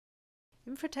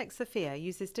Infratec Sofia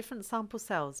uses different sample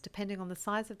cells depending on the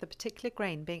size of the particular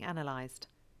grain being analysed.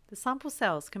 The sample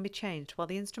cells can be changed while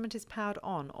the instrument is powered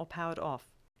on or powered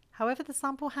off. However, the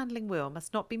sample handling wheel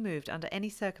must not be moved under any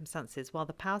circumstances while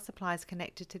the power supply is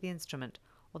connected to the instrument,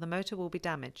 or the motor will be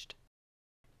damaged.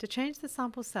 To change the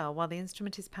sample cell while the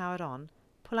instrument is powered on,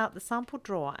 pull out the sample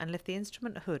drawer and lift the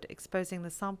instrument hood, exposing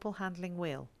the sample handling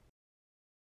wheel.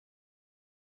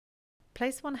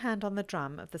 Place one hand on the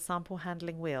drum of the sample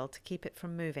handling wheel to keep it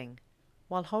from moving.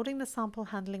 While holding the sample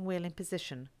handling wheel in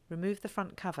position, remove the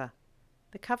front cover.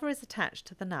 The cover is attached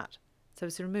to the nut, so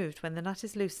is removed when the nut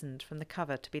is loosened from the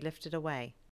cover to be lifted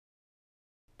away.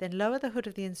 Then lower the hood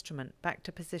of the instrument back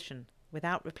to position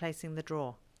without replacing the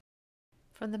drawer.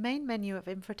 From the main menu of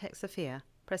Infratec Sofia,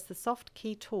 press the soft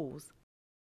key Tools.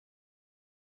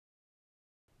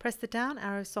 Press the down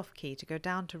arrow soft key to go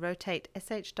down to rotate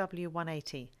SHW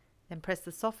 180, then press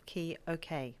the soft key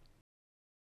OK.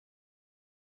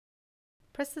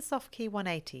 Press the soft key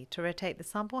 180 to rotate the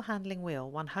sample handling wheel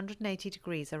 180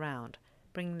 degrees around,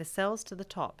 bringing the cells to the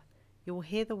top. You will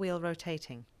hear the wheel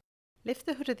rotating. Lift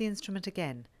the hood of the instrument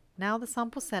again. Now the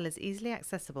sample cell is easily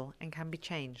accessible and can be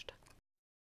changed.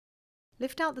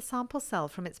 Lift out the sample cell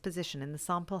from its position in the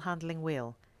sample handling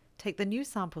wheel. Take the new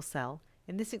sample cell,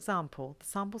 in this example the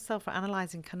sample cell for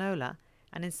analysing canola,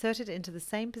 and insert it into the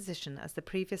same position as the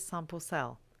previous sample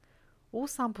cell. All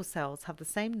sample cells have the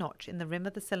same notch in the rim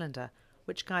of the cylinder,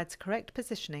 which guides correct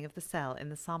positioning of the cell in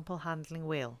the sample handling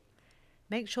wheel.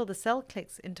 Make sure the cell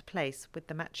clicks into place with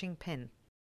the matching pin.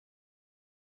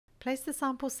 Place the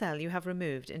sample cell you have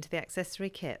removed into the accessory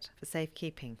kit for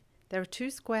safekeeping. There are 2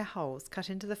 square holes cut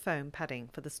into the foam padding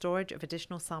for the storage of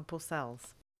additional sample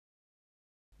cells.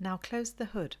 Now close the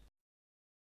hood.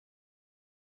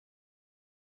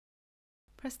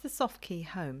 Press the soft key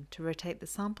Home to rotate the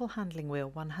sample handling wheel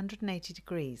 180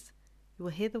 degrees. You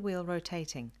will hear the wheel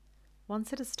rotating.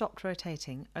 Once it has stopped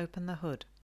rotating, open the hood.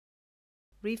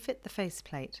 Refit the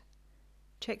faceplate.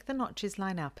 Check the notches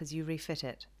line up as you refit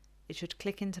it. It should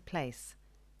click into place.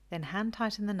 Then hand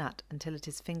tighten the nut until it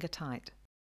is finger tight.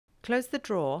 Close the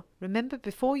drawer. Remember,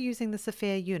 before using the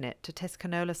Sofia unit to test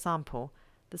canola sample,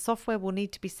 the software will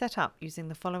need to be set up using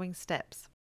the following steps.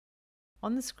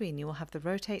 On the screen you will have the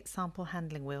Rotate Sample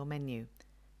Handling Wheel menu.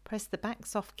 Press the back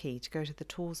soft key to go to the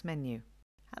Tools menu.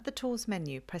 At the Tools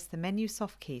menu, press the Menu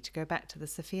soft key to go back to the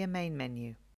Sofia main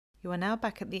menu. You are now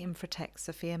back at the Infratec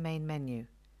Sofia main menu.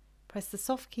 Press the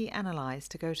soft key Analyze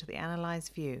to go to the Analyze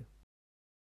view.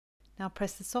 Now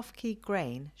press the soft key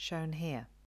Grain, shown here.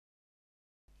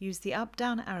 Use the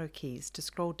up-down arrow keys to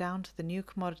scroll down to the new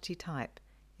commodity type,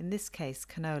 in this case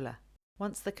canola.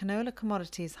 Once the canola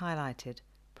commodity is highlighted,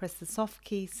 press the soft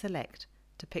key Select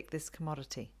to pick this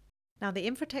commodity. Now the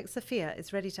Infratec Sofia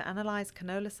is ready to analyse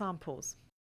canola samples.